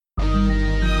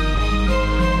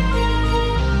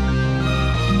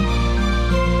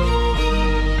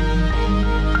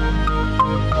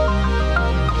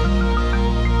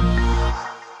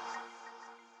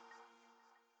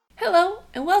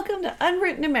Welcome to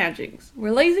Unwritten Imaginings,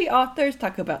 where lazy authors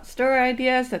talk about story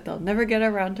ideas that they'll never get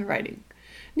around to writing.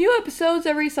 New episodes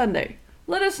every Sunday.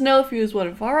 Let us know if you use one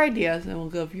of our ideas and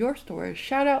we'll give your story a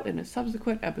shout out in a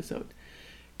subsequent episode.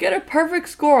 Get a perfect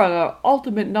score on our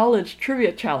Ultimate Knowledge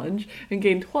Trivia Challenge and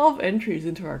gain 12 entries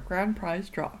into our grand prize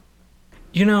draw.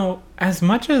 You know, as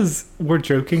much as we're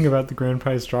joking about the grand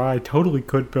prize draw, I totally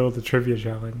could build a trivia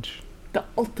challenge. The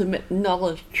Ultimate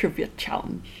Knowledge Trivia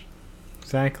Challenge.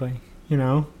 Exactly. You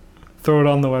know, throw it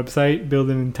on the website, build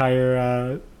an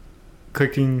entire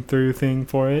clicking through thing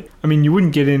for it. I mean, you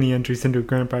wouldn't get any entries into a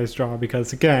grand prize draw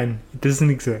because, again, it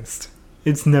doesn't exist.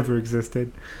 It's never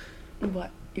existed. What?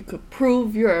 You could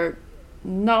prove your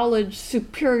knowledge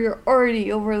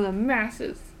superiority over the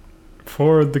masses.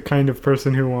 For the kind of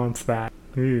person who wants that.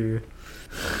 Ew.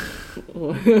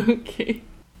 Okay.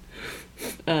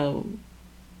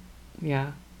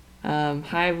 Yeah.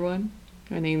 Hi everyone.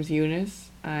 My name's Eunice.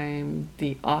 I'm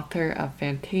the author of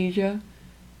Fantasia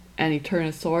and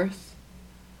Eternosaurus.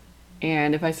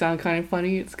 And if I sound kind of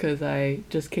funny, it's because I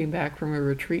just came back from a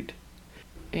retreat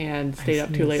and stayed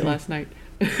up too late last night.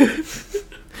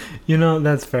 You know,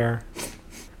 that's fair.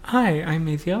 Hi, I'm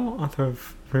Maziel, author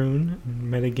of Rune,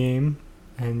 Metagame,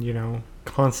 and, you know,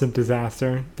 Constant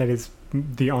Disaster. That is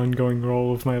the ongoing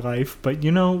role of my life. But,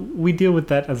 you know, we deal with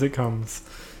that as it comes.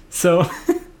 So...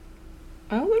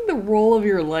 I don't think the role of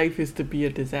your life is to be a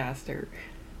disaster.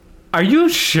 Are you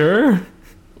sure?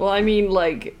 Well, I mean,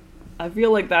 like, I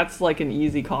feel like that's like an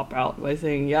easy cop-out by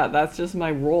saying, yeah, that's just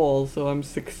my role, so I'm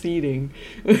succeeding.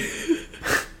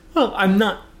 Well, I'm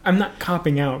not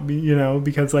copping out, you know,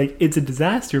 because, like, it's a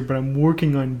disaster, but I'm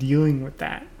working on dealing with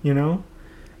that, you know?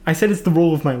 I said it's the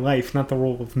role of my life, not the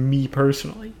role of me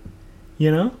personally,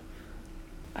 you know?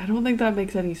 I don't think that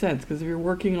makes any sense, because if you're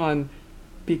working on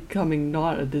becoming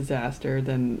not a disaster,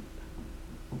 then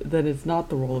it's not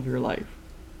the role of your life.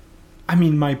 I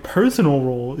mean, my personal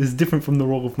role is different from the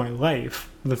role of my life.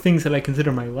 The things that I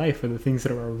consider my life are the things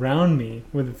that are around me,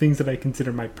 or the things that I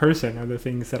consider my person are the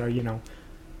things that are, you know,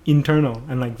 internal,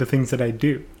 and, like, the things that I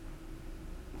do.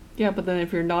 Yeah, but then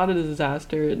if you're not a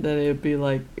disaster, then it'd be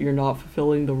like you're not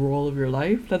fulfilling the role of your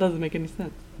life? That doesn't make any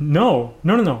sense. No.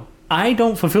 I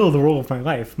don't fulfill the role of my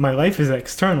life. My life is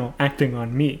external, acting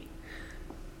on me.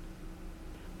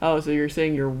 Oh, so you're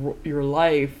saying your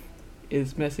life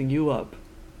is messing you up.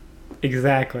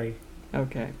 Exactly.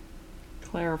 Okay.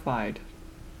 Clarified.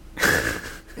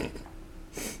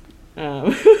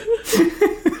 No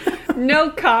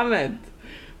comment.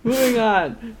 Moving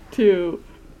on to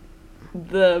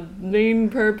the main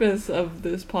purpose of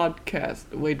this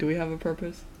podcast. Wait, do we have a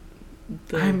purpose?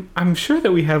 I'm sure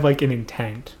that we have, like, an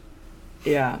intent.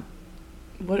 Yeah.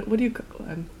 What do you...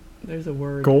 there's a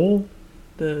word. Goal?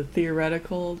 The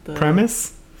theoretical... The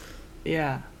premise?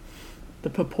 Yeah. The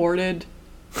purported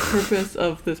purpose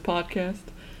of this podcast.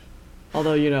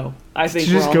 Although, you know, I think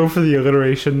Did you just go for the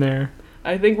alliteration there?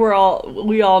 I think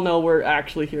we all know we're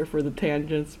actually here for the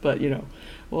tangents, but, you know,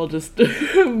 we'll just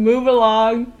move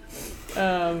along.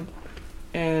 And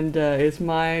it's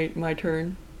my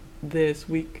turn this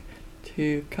week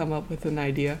to come up with an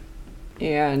idea.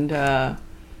 And I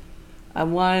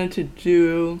wanted to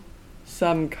do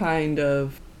some kind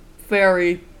of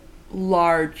very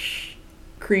large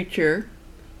creature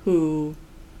who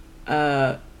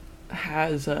has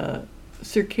a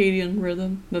circadian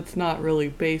rhythm that's not really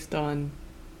based on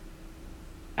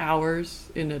hours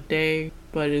in a day,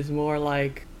 but is more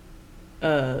like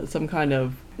some kind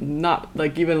of not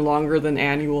like even longer than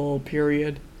annual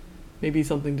period. Maybe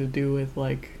something to do with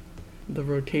like the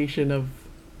rotation of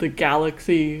the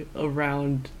galaxy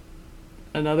around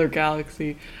another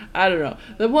galaxy. I don't know.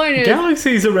 The point is,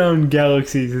 galaxies around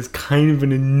galaxies is kind of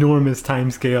an enormous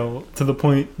timescale to the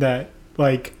point that,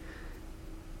 like,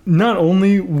 not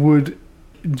only would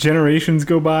generations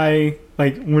go by,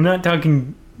 like, we're not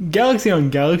talking galaxy on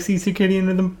galaxy circadian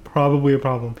rhythm, probably a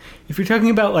problem. If you're talking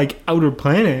about, like, outer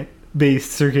planet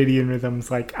based circadian rhythms,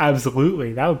 like,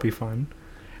 absolutely, that would be fun.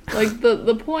 Like,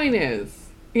 the point is,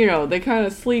 you know, they kind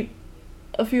of sleep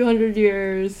a few hundred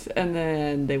years and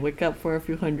then they wake up for a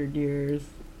few hundred years,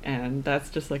 and that's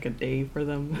just like a day for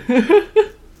them.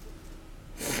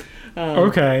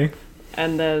 Okay.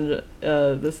 And then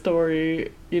the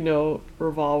story, you know,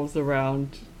 revolves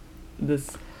around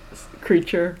this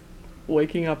creature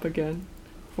waking up again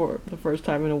for the first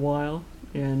time in a while,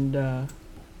 and I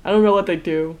don't know what they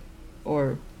do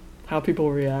or how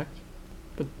people react,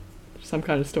 but there's some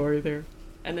kind of story there.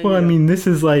 And then, well, I mean, this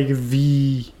is like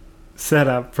the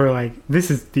setup for, like, this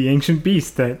is the ancient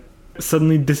beast that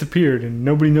suddenly disappeared and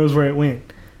nobody knows where it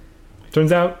went.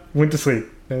 Turns out, went to sleep,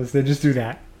 because they just do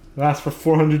that. It lasts for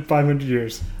 400, 500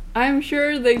 years. I'm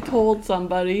sure they told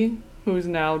somebody who's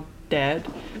now dead.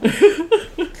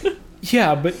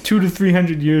 Yeah, but 200 to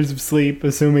 300 years of sleep,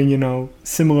 assuming,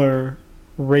 similar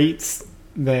rates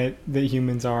that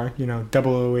humans are,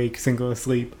 double awake, single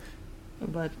asleep.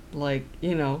 But, like,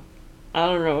 I don't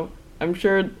know. I'm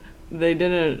sure they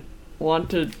didn't want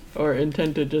to or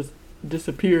intend to just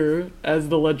disappear, as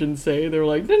the legends say. They were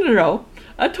like, no, no, no.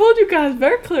 I told you guys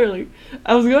very clearly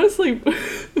I was going to sleep.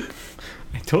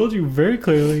 I told you very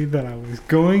clearly that I was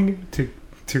going to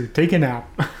take a nap.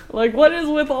 Like, what is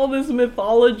with all this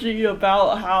mythology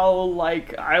about how,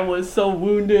 like, I was so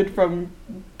wounded from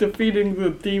defeating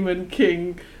the Demon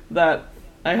King that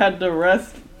I had to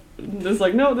rest? It's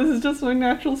like, no, this is just my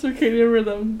natural circadian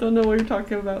rhythm. Don't know what you're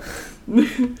talking about.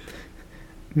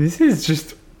 This is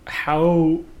just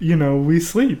how, we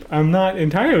sleep. I'm not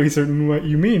entirely certain what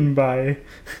you mean by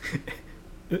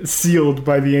sealed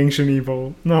by the ancient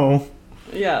evil. No.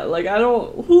 Yeah, like, I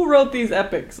don't... Who wrote these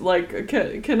epics? Like,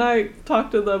 can I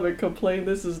talk to them and complain?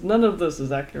 None of this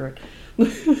is accurate.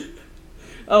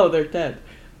 Oh, they're dead.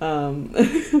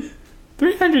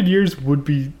 300 years would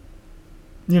be,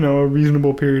 a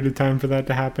reasonable period of time for that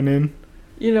to happen in.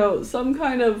 Some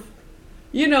kind of...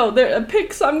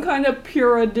 pick some kind of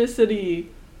periodicity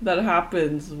that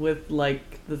happens with,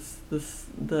 like,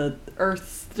 the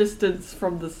Earth's distance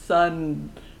from the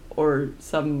sun... Or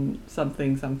something.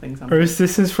 Earth's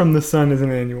distance from the sun is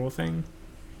an annual thing.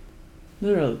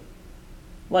 No.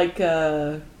 Like,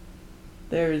 there's...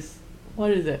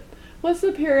 What is it? What's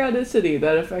the periodicity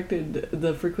that affected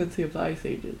the frequency of the ice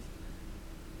ages?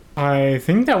 I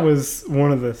think that was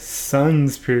one of the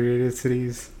sun's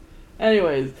periodicities.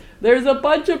 Anyways, there's a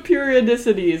bunch of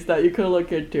periodicities that you could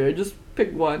look into. Just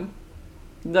pick one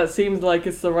that seems like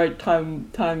it's the right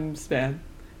time span.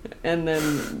 And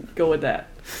then go with that.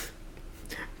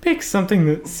 Pick something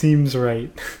that seems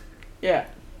right. Yeah.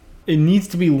 It needs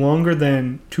to be longer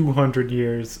than 200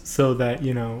 years so that,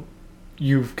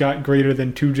 you've got greater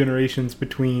than 2 generations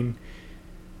between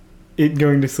it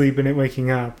going to sleep and it waking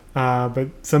up. But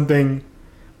something...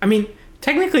 I mean,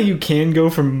 technically you can go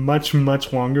for much,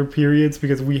 much longer periods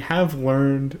because we have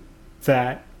learned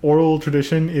that oral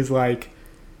tradition is, like,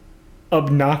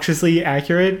 obnoxiously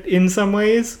accurate in some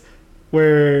ways.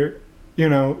 Where,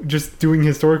 just doing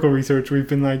historical research, we've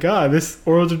been like, this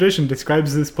oral tradition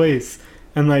describes this place.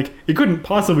 And, like, it couldn't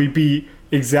possibly be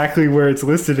exactly where it's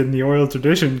listed in the oral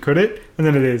tradition, could it? And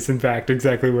then it is, in fact,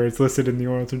 exactly where it's listed in the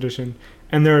oral tradition.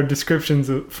 And there are descriptions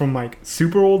from, like,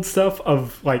 super old stuff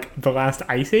of, like, the last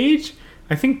ice age.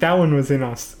 I think that one was in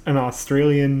an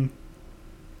Australian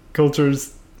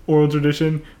culture's oral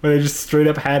tradition, where they just straight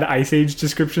up had ice age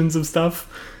descriptions of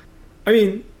stuff. I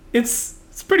mean, it's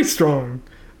pretty strong.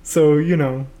 So,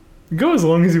 go as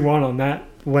long as you want on that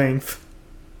length.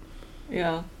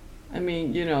 Yeah. I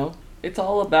mean, it's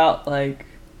all about, like,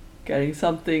 getting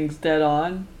some things dead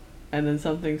on and then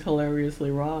something's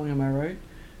hilariously wrong, am I right?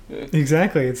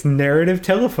 Exactly. It's narrative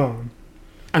telephone.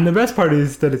 And the best part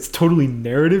is that it's totally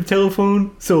narrative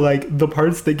telephone. So, like, the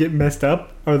parts that get messed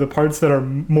up are the parts that are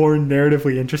more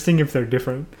narratively interesting if they're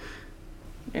different.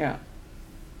 Yeah.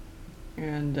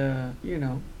 And,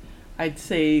 I'd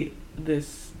say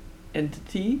this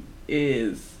entity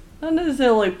is not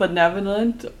necessarily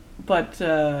benevolent, but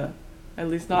at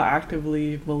least not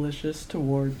actively malicious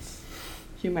towards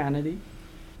humanity.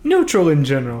 Neutral in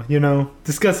general,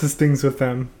 discusses things with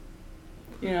them.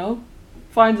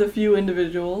 Finds a few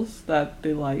individuals that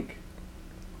they like,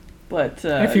 but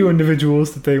a few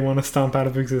individuals that they want to stomp out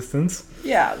of existence.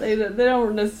 Yeah, they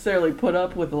don't necessarily put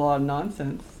up with a lot of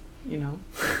nonsense,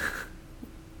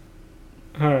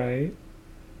 Alright.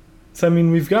 So, I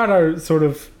mean, we've got our sort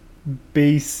of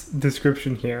base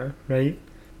description here, right?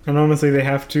 And honestly, they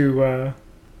have to...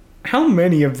 how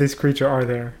many of this creature are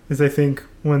there? Is, I think,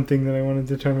 one thing that I want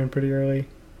to determine pretty early.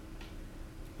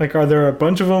 Like, are there a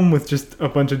bunch of them with just a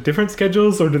bunch of different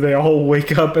schedules, or do they all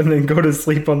wake up and then go to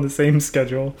sleep on the same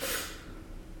schedule?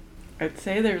 I'd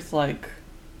say there's, like,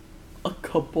 a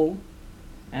couple,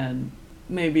 and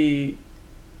maybe,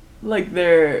 like,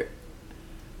 they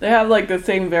have, like, the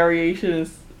same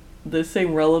relative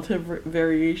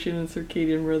variation in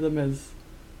circadian rhythm as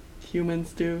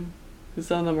humans do. Because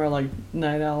some of them are, like,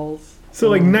 night owls. So,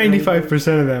 like,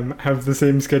 95% of them have the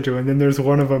same schedule, and then there's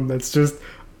one of them that's just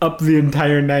up the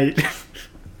entire night.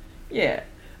 Yeah.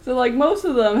 So, like, most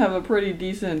of them have a pretty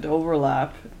decent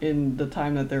overlap in the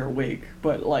time that they're awake,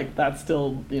 but, like, that's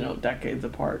still, decades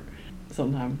apart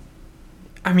sometimes.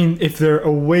 I mean, if they're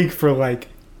awake for, like,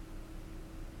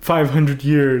 500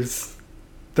 years,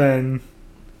 then...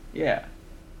 Yeah.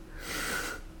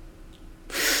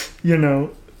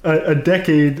 a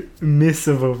decade miss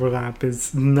of overlap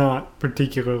is not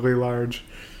particularly large.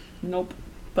 Nope.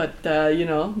 But,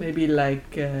 maybe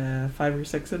like 5 or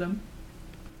 6 of them.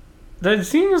 That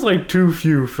seems like too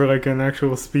few for like an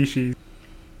actual species.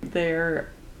 They're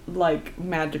like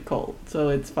magical, so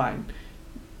it's fine.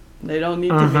 They don't need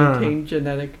to maintain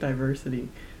genetic diversity.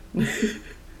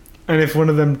 And if one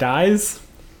of them dies?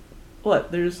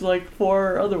 What? There's like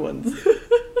 4 other ones.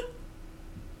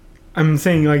 I'm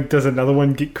saying, like, does another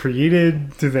one get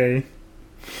created? Do they?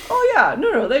 Oh yeah,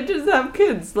 no, they just have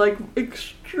kids, like,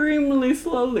 extremely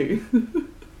slowly.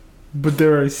 But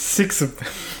there are 6 of them.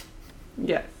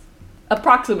 Yes.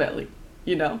 Approximately,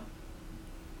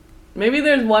 Maybe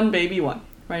there's one baby one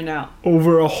right now.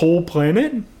 Over a whole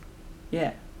planet?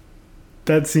 Yeah.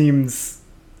 That seems...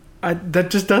 that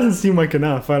just doesn't seem like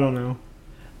enough. I don't know.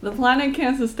 The planet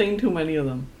can't sustain too many of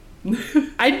them.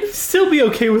 I'd still be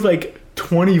okay with, like,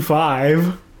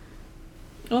 25.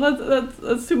 Well,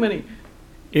 that's too many.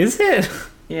 Is it?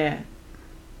 Yeah.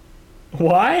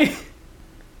 Why?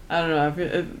 I don't know.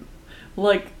 If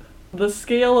like, the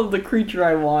scale of the creature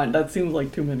I want, that seems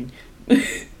like too many.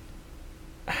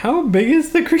 How big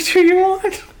is the creature you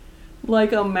want?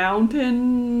 Like a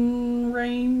mountain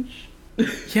range?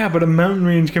 Yeah, but a mountain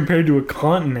range compared to a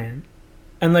continent.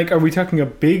 And, like, are we talking a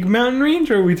big mountain range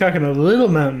or are we talking a little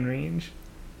mountain range?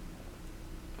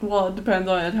 Well, it depends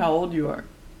on how old you are.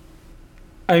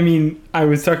 I mean, I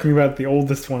was talking about the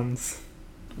oldest ones.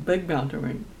 Big mountain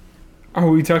range. Are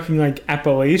we talking, like,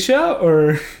 Appalachia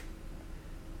or...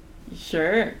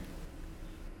 Sure.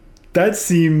 That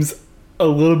seems a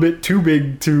little bit too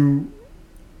big to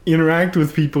interact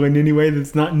with people in any way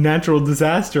that's not natural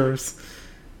disasters.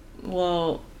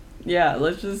 Well, yeah,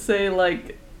 let's just say,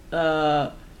 like,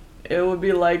 it would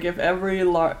be like if every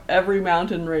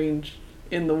mountain range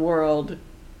in the world,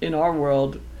 in our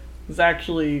world, was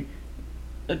actually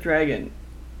a dragon.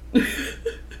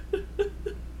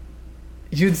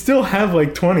 You'd still have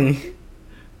like 20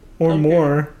 or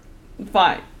more.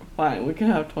 Fine, we can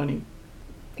have 20.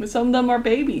 But some of them are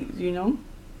babies,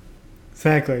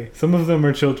 Exactly. Some of them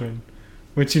are children,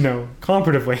 which,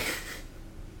 comparatively,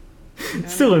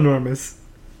 still enormous.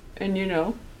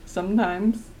 And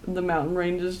sometimes the mountain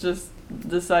ranges just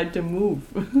decide to move.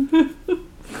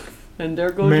 And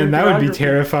there goes Man, that would be geography.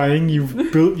 terrifying.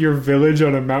 You've built your village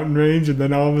on a mountain range and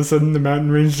then all of a sudden the mountain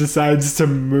range decides to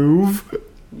move.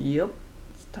 Yep.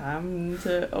 It's time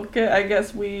to... Okay, I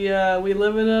guess we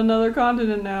live in another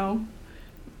continent now.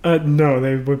 No,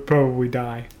 they would probably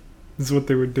die. Is what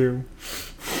they would do.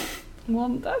 Well,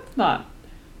 that's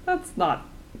not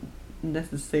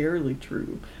necessarily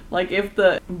true. Like, if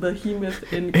the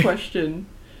behemoth in question,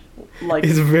 like...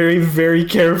 Is very, very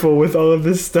careful with all of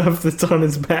this stuff that's on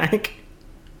his back.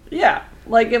 Yeah,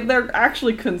 like, if they're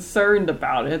actually concerned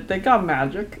about it, they got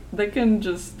magic. They can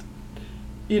just,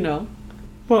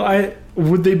 Well,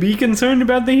 would they be concerned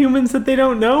about the humans that they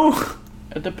don't know?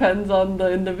 It depends on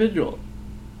the individual.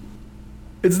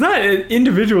 It's not at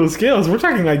individual scales. We're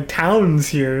talking like towns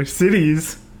here,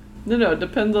 cities. No, it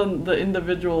depends on the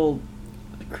individual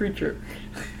creature.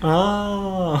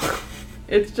 Ah.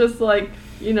 It's just like,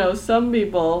 some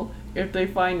people, if they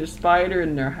find a spider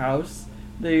in their house,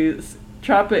 they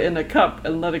trap it in a cup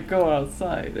and let it go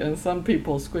outside. And some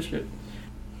people squish it.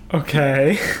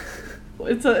 Okay.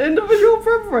 It's an individual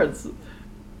preference.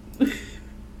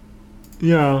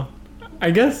 Yeah. I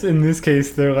guess in this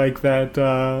case they're like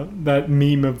that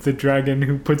meme of the dragon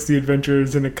who puts the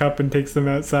adventurers in a cup and takes them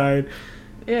outside.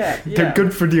 Yeah. They're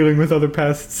good for dealing with other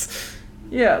pests.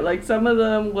 Yeah, like some of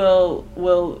them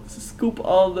will scoop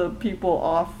all the people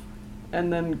off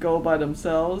and then go by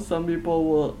themselves. Some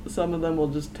of them will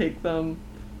just take them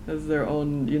as their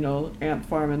own, ant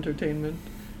farm entertainment.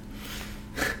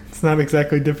 It's not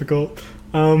exactly difficult.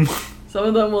 Some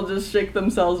of them will just shake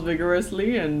themselves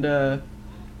vigorously and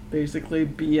basically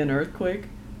be an earthquake.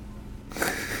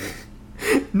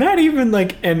 Not even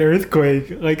like an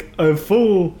earthquake, like a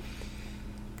full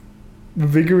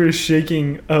vigorous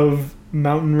shaking of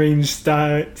mountain range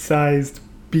sized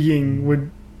being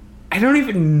would... I don't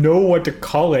even know what to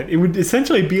call it. It would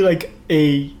essentially be like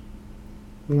a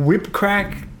whip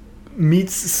crack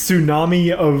meets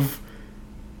tsunami of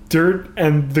dirt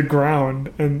and the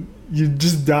ground, and you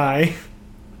just die.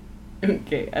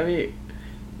 Okay, I mean,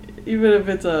 even if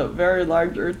it's a very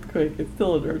large earthquake, it's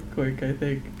still an earthquake, I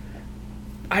think.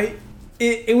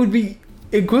 It would be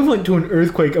equivalent to an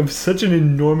earthquake of such an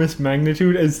enormous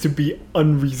magnitude as to be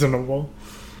unreasonable.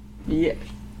 Yeah.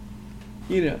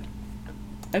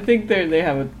 I think they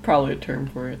have probably a term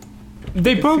for it.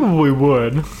 They probably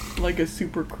would. Like a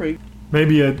super quake.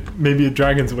 Maybe a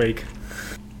dragon's wake.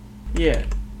 Yeah.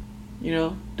 You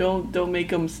know, don't make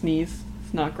them sneeze.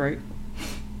 It's not great.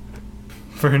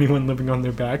 For anyone living on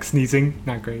their back, sneezing,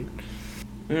 not great.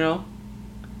 You know,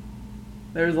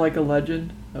 there's like a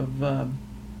legend of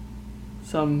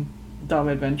some dumb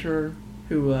adventurer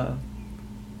who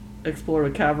explored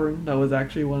a cavern that was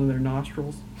actually one of their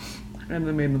nostrils, and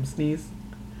then made them sneeze.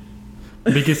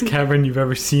 Biggest cavern you've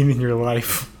ever seen in your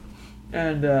life.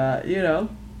 And you know,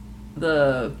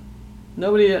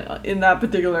 nobody in that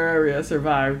particular area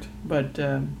survived, but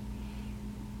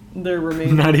their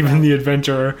remains. Not even the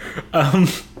adventurer.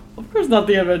 Of course, not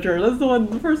the adventurer. That's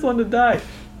the first one to die.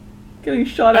 Getting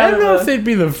shot out. I don't know if they'd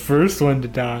be the first one to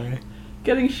die.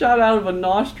 Getting shot out of a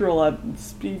nostril at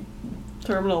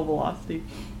terminal velocity.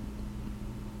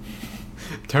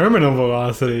 Terminal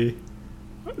velocity.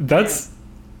 That's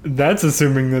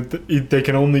assuming that they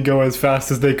can only go as fast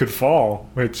as they could fall,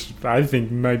 which I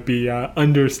think might be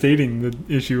understating the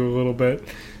issue a little bit.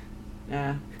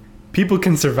 Yeah. People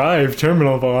can survive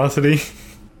terminal velocity.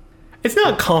 It's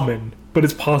not common, but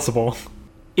it's possible.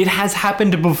 It has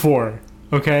happened before,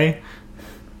 okay?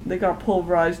 They got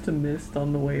pulverized to mist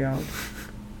on the way out.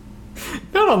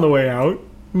 Not on the way out.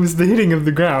 It was the hitting of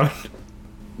the ground.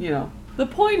 You know, the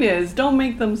point is, don't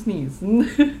make them sneeze.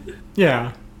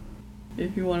 Yeah.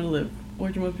 If you want to live,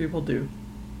 which most people do.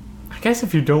 I guess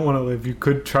if you don't want to live, you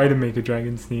could try to make a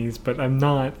dragon sneeze, but I'm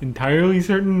not entirely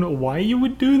certain why you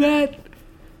would do that.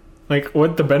 Like,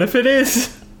 what the benefit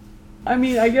is? I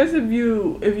mean, I guess if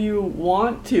you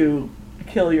want to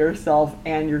kill yourself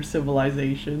and your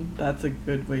civilization, that's a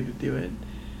good way to do it.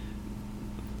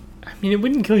 I mean, it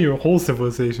wouldn't kill your whole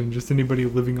civilization, just anybody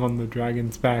living on the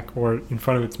dragon's back or in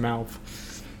front of its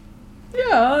mouth.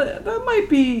 Yeah, that might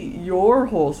be your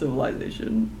whole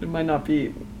civilization. It might not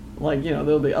be, like, you know,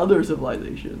 there'll be other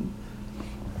civilization.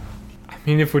 I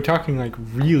mean, if we're talking, like,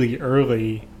 really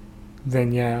early,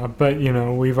 then yeah. But, you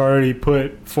know, we've already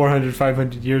put 400,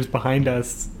 500 years behind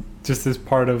us just as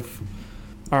part of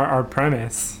our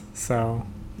premise, so...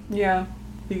 Yeah,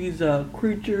 these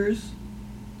creatures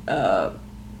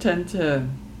tend to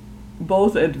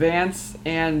both advance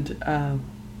and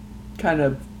kind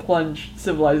of plunge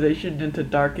civilization into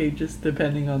dark ages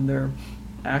depending on their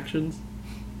actions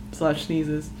 /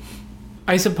 sneezes.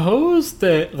 I suppose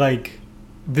that, like,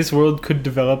 this world could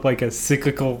develop, like, a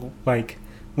cyclical, like,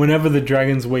 whenever the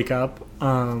dragons wake up,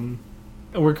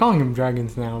 we're calling them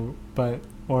dragons now, but,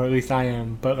 or at least I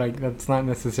am, but, like, that's not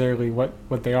necessarily what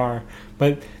they are.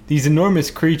 But these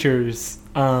enormous creatures,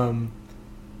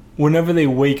 whenever they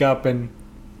wake up and,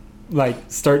 like,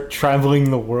 start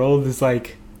traveling the world is,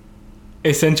 like,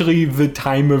 essentially the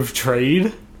time of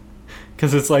trade.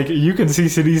 Because it's like, you can see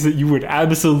cities that you would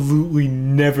absolutely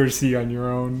never see on your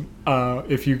own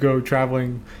if you go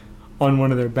traveling on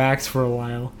one of their backs for a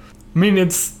while. I mean,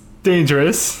 it's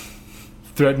dangerous,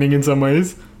 threatening in some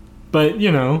ways, but,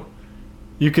 you know,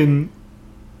 you can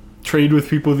trade with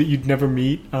people that you'd never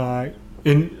meet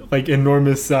in, like,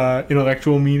 enormous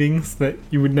intellectual meetings that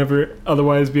you would never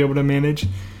otherwise be able to manage.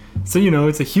 So, you know,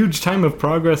 it's a huge time of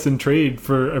progress and trade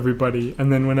for everybody.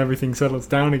 And then when everything settles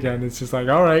down again, it's just like,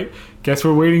 all right, guess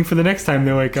we're waiting for the next time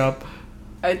they wake up.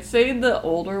 I'd say the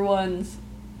older ones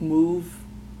move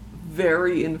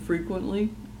very infrequently,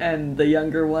 and the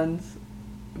younger ones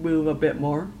move a bit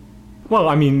more. Well,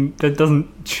 I mean, that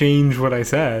doesn't change what I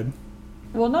said.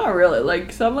 Well, not really.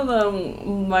 Like, some of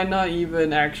them might not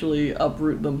even actually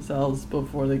uproot themselves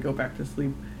before they go back to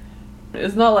sleep.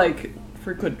 It's not like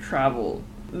frequent travel.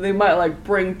 They might, like,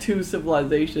 bring two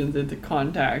civilizations into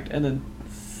contact and then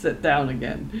sit down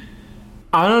again.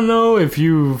 I don't know if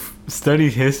you've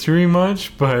studied history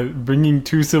much, but bringing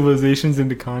two civilizations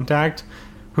into contact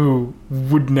who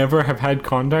would never have had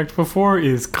contact before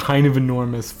is kind of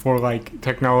enormous for, like,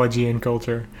 technology and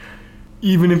culture.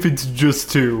 Even if it's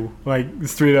just two, like,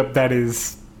 straight up, that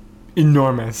is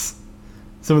enormous.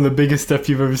 Some of the biggest stuff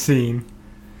you've ever seen.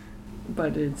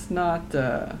 But it's not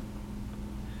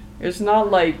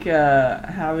like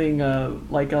having a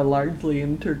largely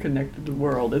interconnected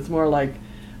world. It's more like,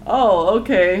 oh,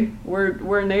 okay,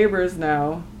 we're neighbors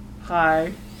now.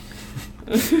 Hi.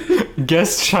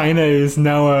 Guess China is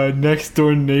now a next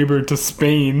door neighbor to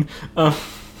Spain.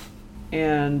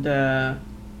 And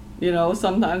you know,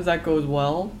 sometimes that goes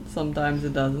well, sometimes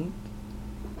it doesn't.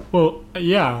 Well,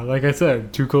 yeah, like I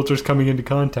said, two cultures coming into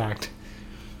contact.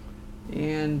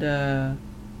 And I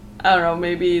don't know,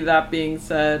 maybe that being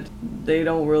said, they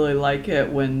don't really like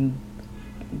it when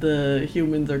the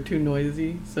humans are too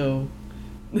noisy, so...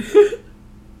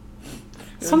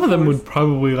 Some of them would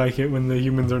probably like it when the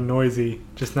humans are noisy,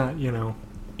 just not, you know,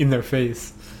 in their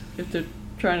face. If they're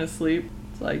trying to sleep,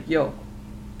 it's like, yo,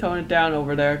 tone it down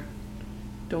over there.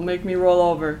 Don't make me roll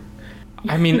over.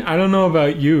 I mean, I don't know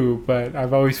about you, but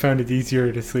I've always found it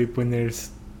easier to sleep when there's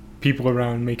people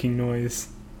around making noise.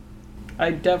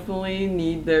 I definitely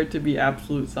need there to be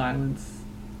absolute silence,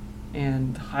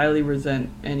 and highly resent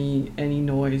any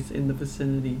noise in the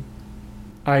vicinity.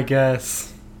 I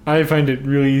guess. I find it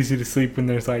really easy to sleep when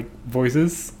there's like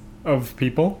voices of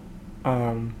people.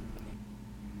 I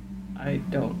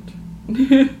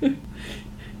don't.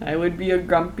 I would be a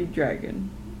grumpy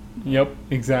dragon. Yep,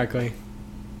 exactly.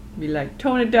 Be like,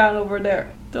 tone it down over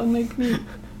there. Don't make I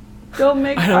don't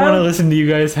want to listen to you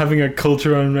guys having a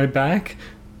culture on my back.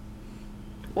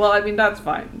 Well, I mean, that's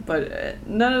fine, but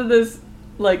none of this,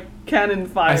 like, cannon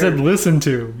fire. I said listen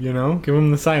to, you know? Give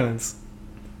them the silence.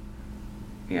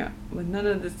 Yeah, but none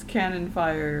of this cannon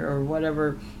fire or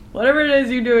whatever it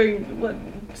is you're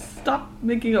doing, stop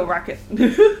making a racket.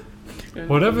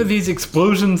 Whatever these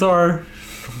explosions are,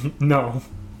 no.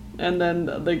 And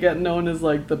then they get known as,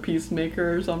 like, the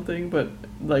Peacemaker or something, but,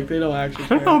 like, they don't actually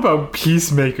care. I don't know about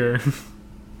Peacemaker.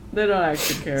 They don't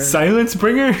actually care. Silence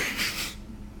Bringer?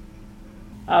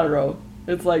 I don't know.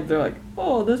 It's like, they're like,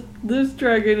 oh, this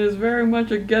dragon is very much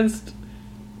against,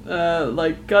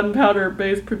 like,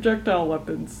 gunpowder-based projectile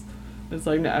weapons. It's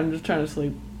like, nah, I'm just trying to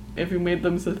sleep. If you made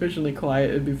them sufficiently quiet,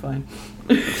 it'd be fine.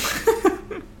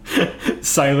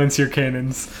 Silence your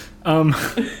cannons.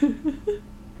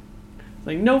 It's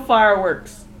like, no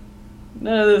fireworks.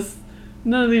 None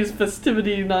of these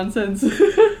festivity nonsense.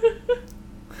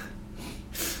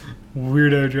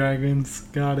 Weirdo dragons.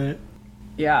 Got it.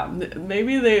 Yeah,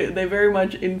 maybe they very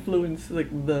much influence, like,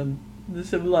 the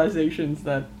civilizations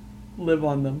that live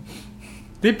on them.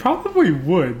 They probably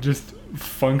would, just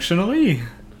functionally.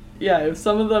 Yeah, if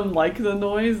some of them like the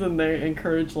noise, then they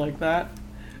encourage like that.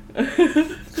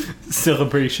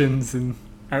 Celebrations and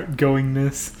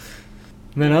outgoingness.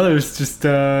 And then others just,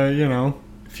 you know,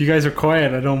 if you guys are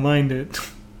quiet, I don't mind it.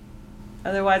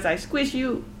 Otherwise, I squish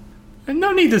you. And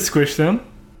no need to squish them.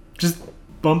 Just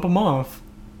bump them off.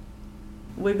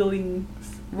 Wiggling,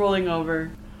 rolling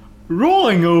over.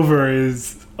 Rolling over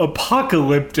is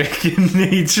apocalyptic in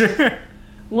nature.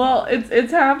 Well,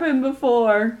 it's happened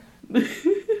before.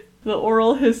 The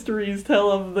oral histories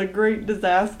tell of the great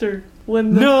disaster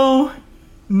when the...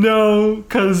 No,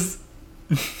 because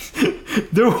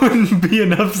there wouldn't be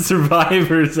enough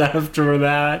survivors after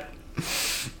that.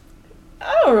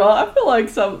 I don't know. I feel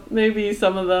like maybe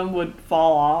some of them would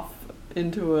fall off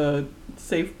into a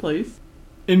safe place.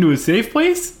 Into a safe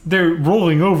place? They're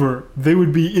rolling over. They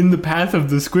would be in the path of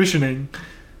the squishing.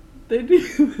 They'd be...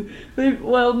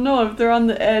 well, no, if they're on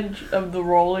the edge of the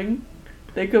rolling,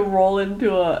 they could fall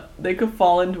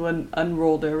into an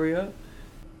unrolled area.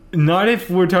 Not if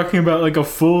we're talking about like a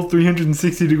full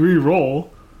 360-degree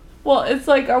roll. Well, it's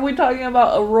like, are we talking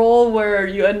about a roll where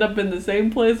you end up in the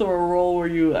same place, or a roll where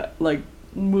you, like,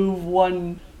 move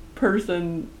one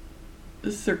person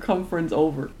circumference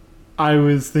over? I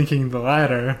was thinking the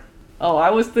latter. Oh,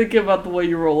 I was thinking about the way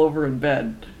you roll over in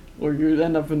bed, where you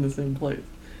end up in the same place.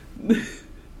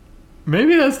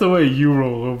 Maybe that's the way you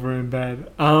roll over in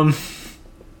bed. I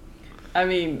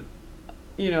mean,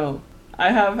 you know,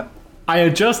 I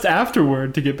adjust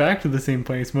afterward to get back to the same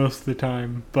place most of the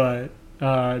time, but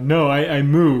no, I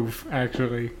move,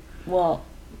 actually. Well,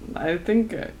 I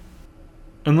think...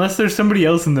 unless there's somebody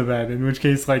else in the bed, in which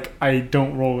case, like, I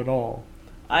don't roll at all.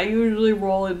 I usually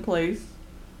roll in place.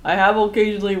 I have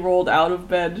occasionally rolled out of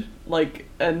bed, like,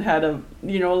 and had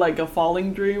like a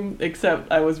falling dream, except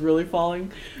I was really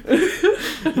falling.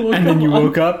 And then you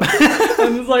woke up?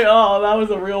 And it's like, oh, that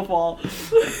was a real fall.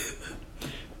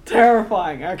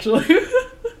 Terrifying, actually.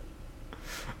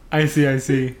 I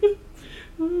see.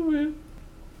 Oh, man.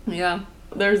 Yeah,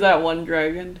 there's that one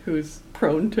dragon who's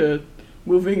prone to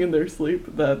moving in their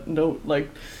sleep that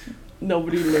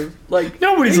nobody lives. Like,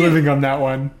 nobody's living on that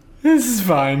one. This is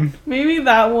fine. Maybe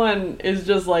that one is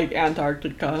just like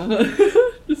Antarctica.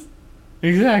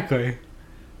 Exactly.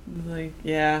 Like,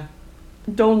 yeah,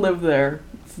 don't live there.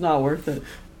 It's not worth it.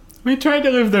 We tried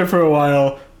to live there for a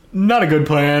while. Not a good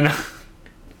plan.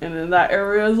 And then that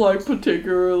area is like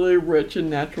particularly rich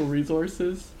in natural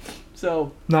resources.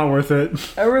 So not worth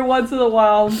it. Every once in a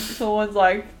while, someone's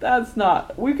like,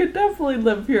 we could definitely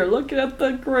live here. Look at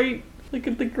the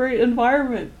great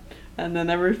environment. And then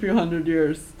every few hundred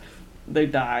years, they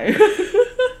die.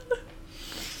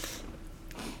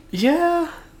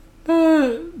 Yeah,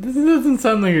 this doesn't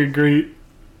sound like a great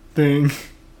thing.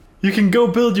 You can go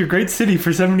build your great city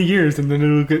for 70 years and then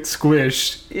it'll get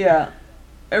squished. Yeah.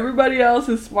 Everybody else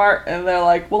is smart and they're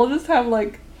like, we'll just have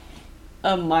like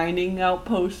a mining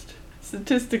outpost.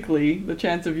 Statistically, the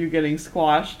chance of you getting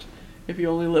squashed if you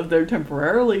only live there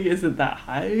temporarily isn't that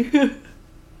high.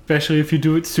 Especially if you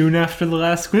do it soon after the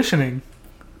last questioning.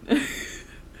 It's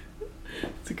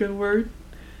a good word.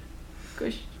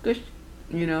 Squish, squish.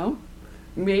 You know?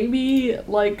 Maybe,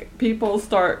 like, people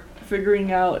start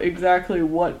figuring out exactly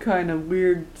what kind of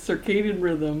weird circadian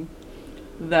rhythm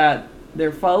that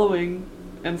they're following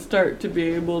and start to be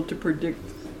able to predict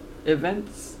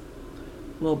events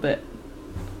a little bit.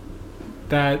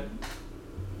 That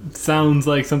sounds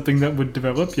like something that would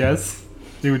develop, yes.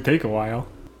 It would take a while.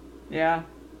 Yeah.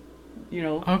 You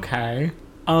know. Okay.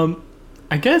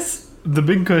 I guess the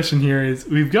big question here is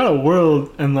we've got a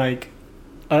world and like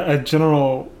a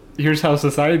general here's how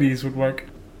societies would work.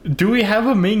 Do we have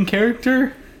a main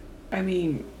character? I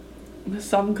mean,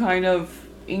 some kind of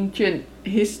ancient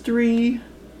history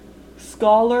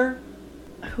scholar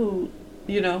who,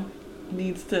 you know,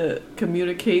 needs to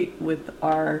communicate with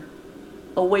our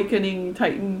awakening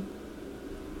titan.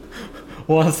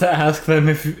 Wants to ask them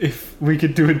if we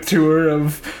could do a tour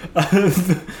of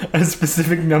a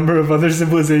specific number of other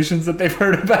civilizations that they've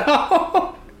heard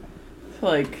about.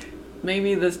 Like,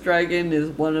 maybe this dragon is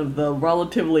one of the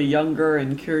relatively younger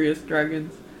and curious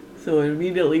dragons, so it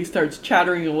immediately starts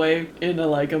chattering away in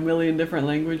like a million different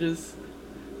languages,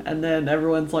 and then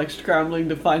everyone's like scrambling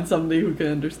to find somebody who can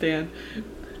understand.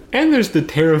 And there's the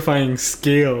terrifying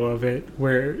scale of it,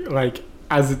 where like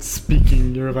as it's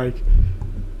speaking, you're like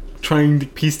trying to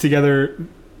piece together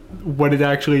what it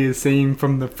actually is saying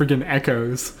from the friggin'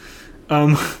 echoes.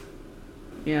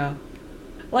 Yeah.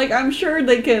 Like, I'm sure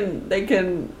they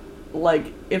can,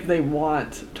 like, if they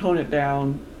want, tone it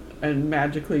down and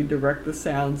magically direct the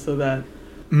sound so that...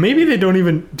 Maybe they don't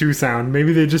even do sound.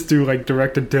 Maybe they just do, like,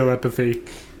 directed telepathy.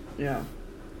 Yeah.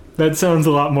 That sounds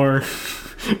a lot more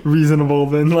reasonable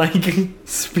than, like,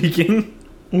 speaking.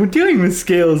 We're dealing with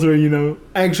scales where, you know,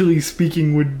 actually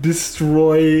speaking would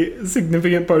destroy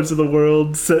significant parts of the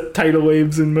world, set tidal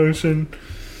waves in motion.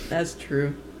 That's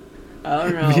true. I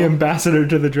don't know. The ambassador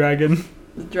to the dragon.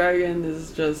 The dragon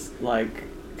is just, like,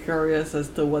 curious as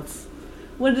to what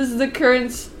is the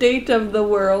current state of the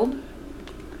world.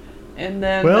 And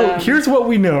then... Well, here's what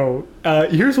we know.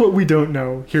 Here's what we don't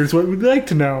know. Here's what we'd like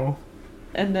to know.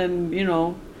 And then, you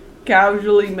know,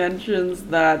 casually mentions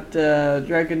that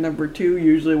dragon number 2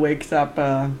 usually wakes up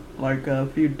like a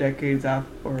few decades after,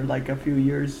 or like a few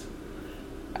years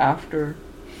after.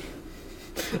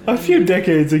 A few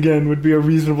decades, again, would be a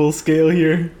reasonable scale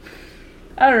here.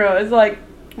 I don't know, it's like,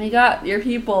 you got your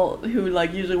people who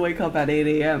like usually wake up at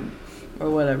 8 a.m. or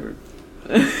whatever.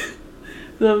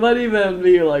 So it might even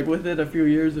be like within a few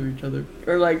years of each other.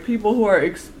 Or like people who are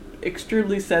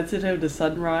extremely sensitive to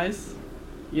sunrise.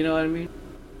 You know what I mean?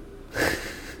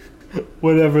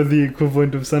 Whatever the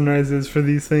equivalent of sunrise is for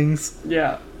these things.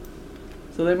 Yeah.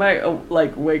 So they might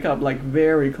like wake up like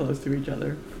very close to each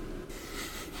other.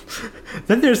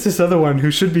 Then there's this other one who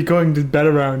should be going to bed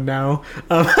around now.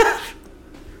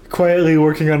 Quietly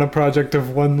working on a project of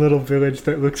one little village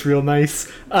that looks real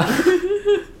nice.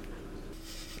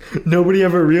 Nobody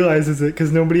ever realizes it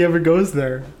because nobody ever goes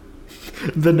there.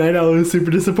 The night owl is super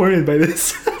disappointed by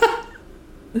this.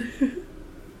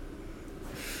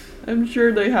 I'm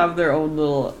sure they have their own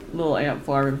little ant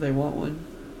farm if they want one.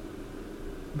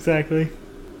 Exactly.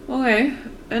 Okay,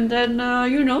 and then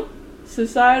you know,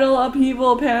 societal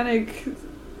upheaval, panic,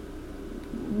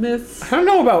 myths. I don't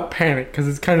know about panic because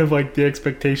it's kind of like the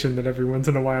expectation that every once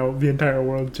in a while the entire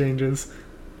world changes.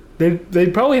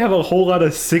 They'd probably have a whole lot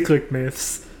of cyclic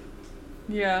myths.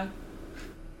 Yeah.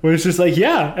 Where it's just like,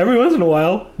 yeah, every once in a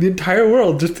while the entire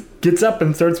world just gets up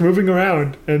and starts moving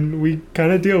around, and we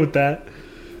kind of deal with that.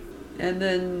 And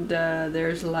then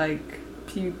there's like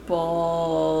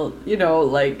people, you know,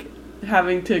 like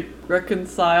having to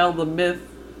reconcile the myth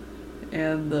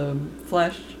and the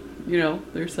flesh. You know,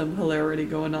 there's some hilarity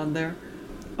going on there.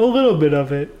 A little bit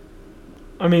of it.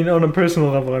 I mean, on a personal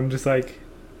level, I'm just like,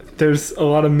 there's a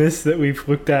lot of myths that we've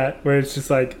looked at where it's just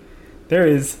like, there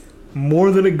is more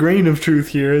than a grain of truth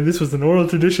here. This was an oral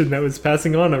tradition that was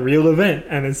passing on a real event,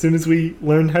 and as soon as we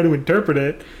learned how to interpret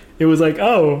it, it was like,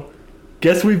 oh,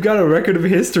 guess we've got a record of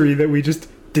history that we just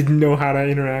didn't know how to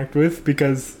interact with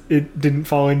because it didn't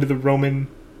fall into the Roman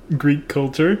Greek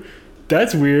culture.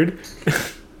 That's weird.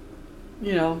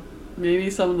 You know,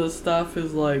 maybe some of the stuff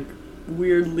is like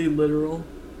weirdly literal.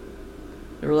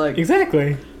 They were like,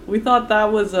 exactly. We thought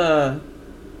that was a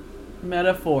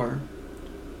metaphor.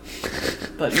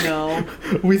 But no.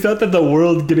 We thought that the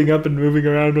world getting up and moving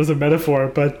around was a metaphor,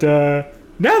 but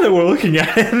now that we're looking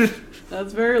at it...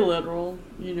 That's very literal,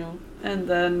 you know. And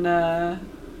then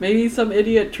maybe some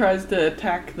idiot tries to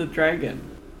attack the dragon.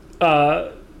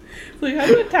 Like, how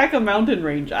do you attack a mountain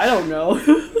range? I don't know.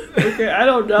 Okay, I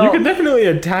don't know. You can definitely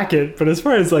attack it, but as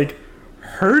far as, like,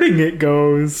 hurting it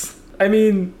goes, I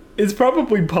mean, it's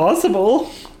probably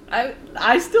possible.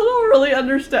 I still don't really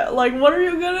understand. Like, what are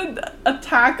you gonna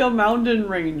attack a mountain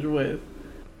range with?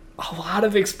 A lot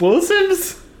of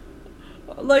explosives?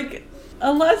 Like,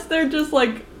 unless they're just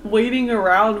like waiting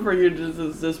around for you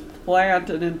to just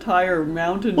plant an entire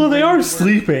mountain. Well, they range are where-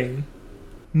 sleeping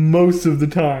most of the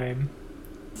time.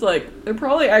 It's like they're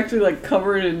probably actually like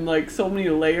covered in like so many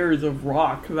layers of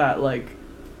rock that like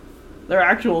their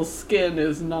actual skin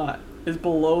is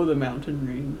below the mountain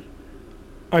range.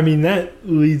 I mean, that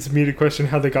leads me to question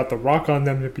how they got the rock on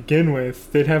them to begin with.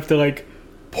 They'd have to, like,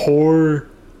 pour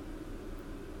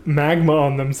magma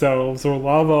on themselves or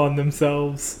lava on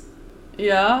themselves.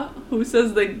 Yeah, who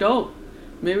says they don't?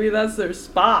 Maybe that's their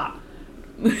spot.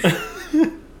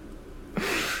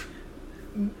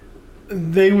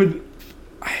 They would...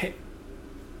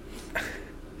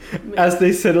 As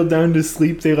they settle down to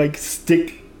sleep, they, like,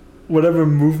 stick whatever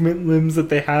movement limbs that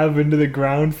they have into the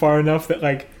ground far enough that,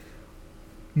 like,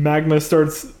 magma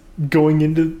starts going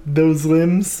into those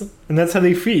limbs, and that's how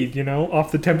they feed, you know,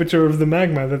 off the temperature of the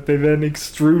magma that they then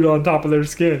extrude on top of their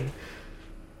skin.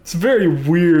 It's very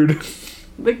weird.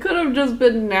 They could have just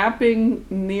been napping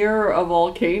near a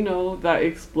volcano that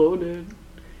exploded,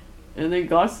 and they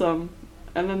got some,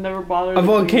 and then never bothered. A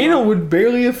volcano would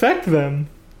barely affect them.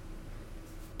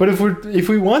 But if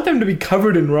we want them to be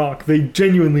covered in rock, they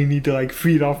genuinely need to, like,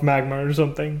 feed off magma or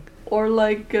something. Or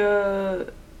like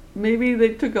maybe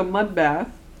they took a mud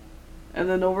bath, and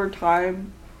then over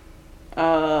time,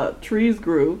 trees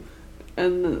grew,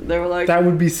 and they were like... That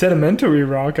would be sedimentary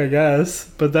rock, I guess,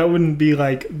 but that wouldn't be,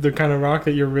 like, the kind of rock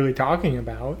that you're really talking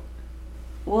about.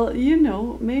 Well, you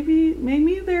know,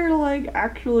 maybe they're, like,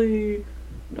 actually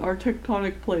our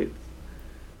tectonic plates.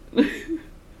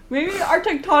 Maybe our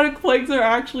tectonic plates are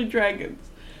actually dragons.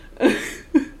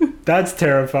 That's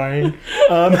terrifying.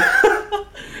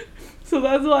 So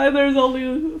that's why there's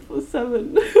only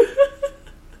 7.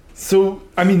 So,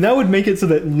 I mean, that would make it so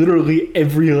that literally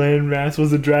every landmass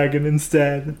was a dragon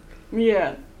instead.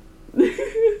 Yeah. That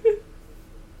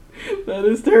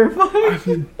is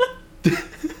terrifying.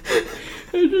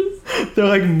 They're,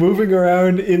 like, moving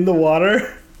around in the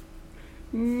water.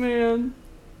 Man,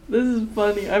 this is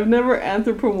funny. I've never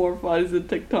anthropomorphized a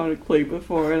tectonic plate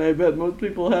before, and I bet most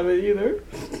people haven't either.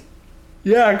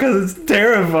 Yeah, because it's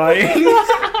terrifying.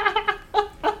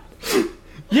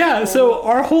 Yeah, so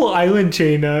our whole island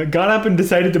chain got up and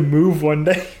decided to move one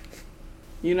day.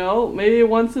 You know, maybe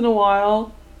once in a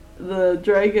while, the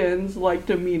dragons like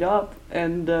to meet up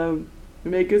and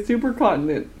make a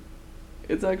supercontinent.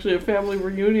 It's actually a family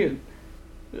reunion.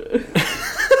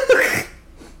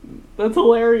 That's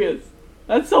hilarious.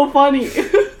 That's so funny.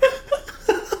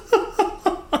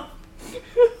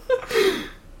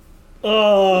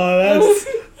 Oh, that's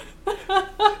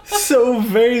so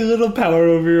very little power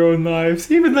over your own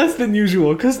lives. Even less than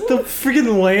usual, because the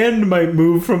freaking land might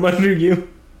move from under you.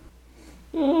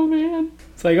 Oh, man.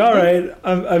 It's like, alright,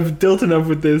 I've dealt enough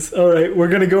with this. Alright, we're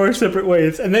gonna go our separate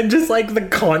ways. And then just like the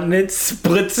continent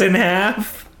splits in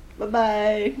half.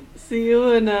 Bye-bye. See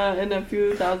you in a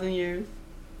few thousand years.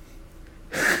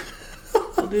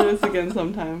 We'll do this again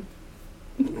sometime.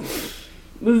 This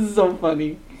is so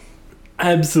funny.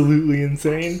 Absolutely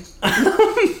insane.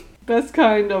 Best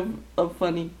kind of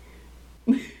funny.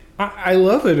 I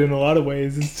love it in a lot of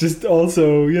ways. It's just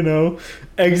also, you know,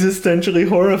 existentially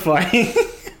horrifying.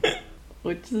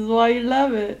 Which is why you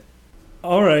love it.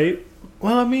 Alright.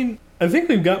 Well, I mean, I think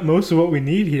we've got most of what we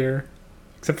need here.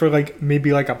 Except for, like,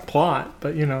 maybe like a plot.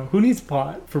 But, you know, who needs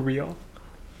plot for real?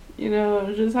 You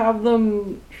know, just have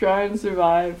them try and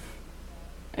survive.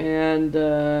 And,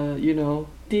 you know,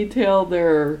 detail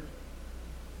their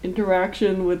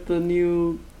interaction with the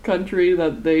new country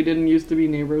that they didn't used to be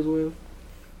neighbors with.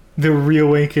 The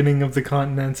reawakening of the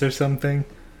continents or something.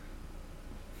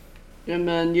 And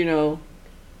then, you know,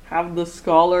 have the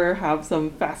scholar have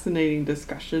some fascinating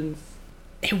discussions.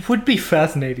 It would be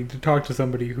fascinating to talk to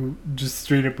somebody who just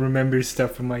straight up remembers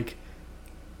stuff from like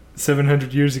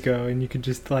 700 years ago and you could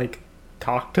just like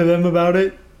talk to them about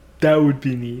it. That would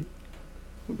be neat.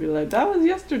 We'd be like, that was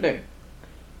yesterday.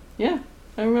 Yeah,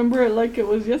 I remember it like it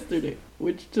was yesterday.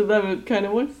 Which to them it kind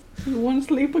of was. One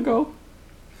sleep ago.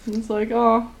 And it's like,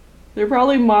 oh, they're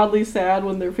probably mildly sad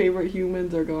when their favorite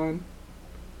humans are gone.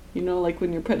 You know, like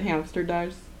when your pet hamster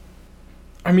dies.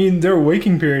 I mean, their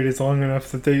waking period is long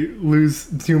enough that they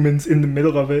lose humans in the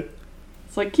middle of it.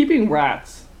 It's like keeping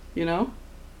rats, you know?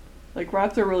 Like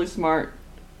rats are really smart.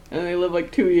 And they live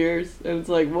like 2 years. And it's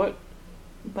like, what?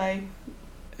 Bye.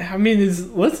 I mean, it's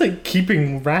less like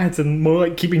keeping rats and more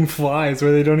like keeping flies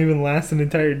where they don't even last an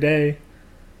entire day.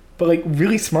 But like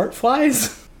really smart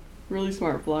flies? Really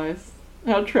smart flies.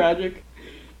 How tragic.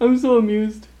 I'm so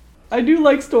amused. I do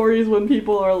like stories when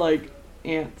people are like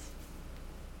ants.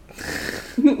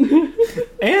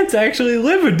 Ants actually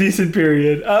live a decent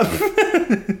period.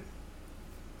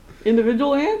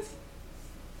 Individual ants?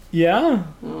 Yeah.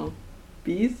 Oh.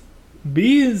 Bees?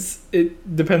 Bees,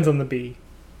 it depends on the bee.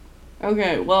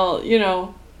 Okay, well,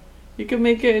 you can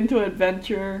make it into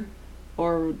adventure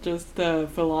or just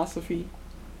philosophy.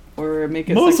 Or make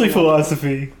it Mostly psychological.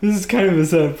 philosophy. This is kind of a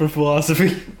setup for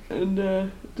philosophy. And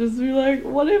just be like,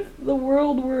 what if the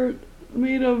world were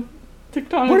made of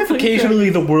tectonic What if plate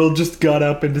occasionally cracks? the world just got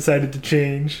up and decided to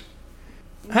change?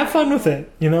 Have fun with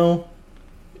it,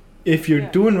 If you're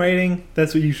Yeah. doing writing,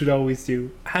 that's what you should always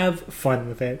do. Have fun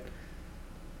with it.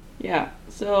 Yeah,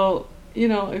 so,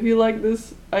 if you like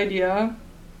this idea,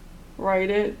 write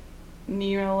it and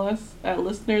email us at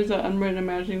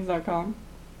listeners@unwrittenimaginings.com.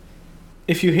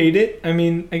 If you hate it, I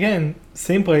mean, again,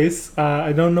 same place.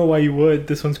 I don't know why you would.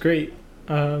 This one's great.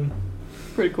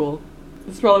 Pretty cool.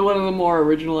 It's probably one of the more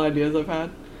original ideas I've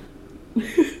had.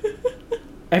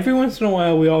 Every once in a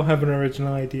while, we all have an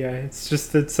original idea. It's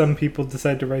just that some people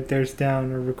decide to write theirs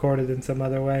down or record it in some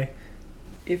other way.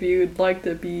 If you'd like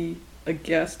to be a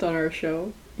guest on our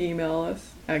show, email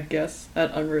us at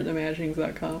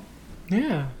guests@unwrittenimaginings.com.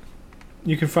 Yeah.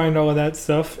 You can find all of that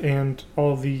stuff and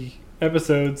all the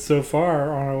episodes so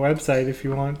far on our website if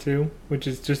you want to, which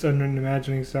is just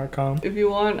unwrittenimaginings.com. If you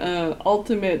want an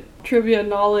ultimate trivia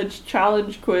knowledge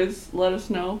challenge quiz, let us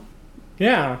know.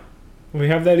 Yeah. We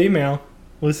have that email.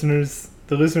 The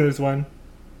listeners one.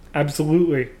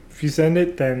 Absolutely. If you send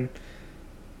it, then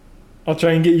I'll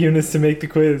try and get Eunice to make the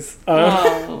quiz.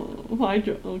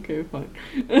 Okay, fine.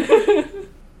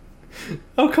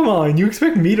 Oh, come on. You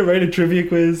expect me to write a trivia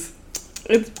quiz?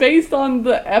 It's based on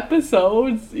the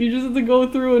episodes. You just have to go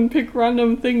through and pick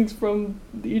random things from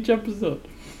each episode.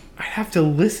 I'd have to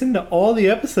listen to all the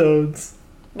episodes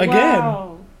again.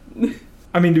 Wow.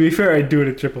 I mean, to be fair, I'd do it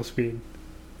at triple speed.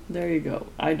 There you go.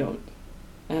 I don't.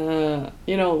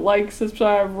 Like,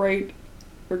 subscribe, rate,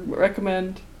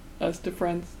 recommend us to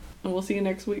friends. And we'll see you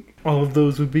next week. All of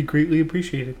those would be greatly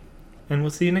appreciated. And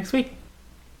we'll see you next week.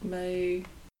 Bye.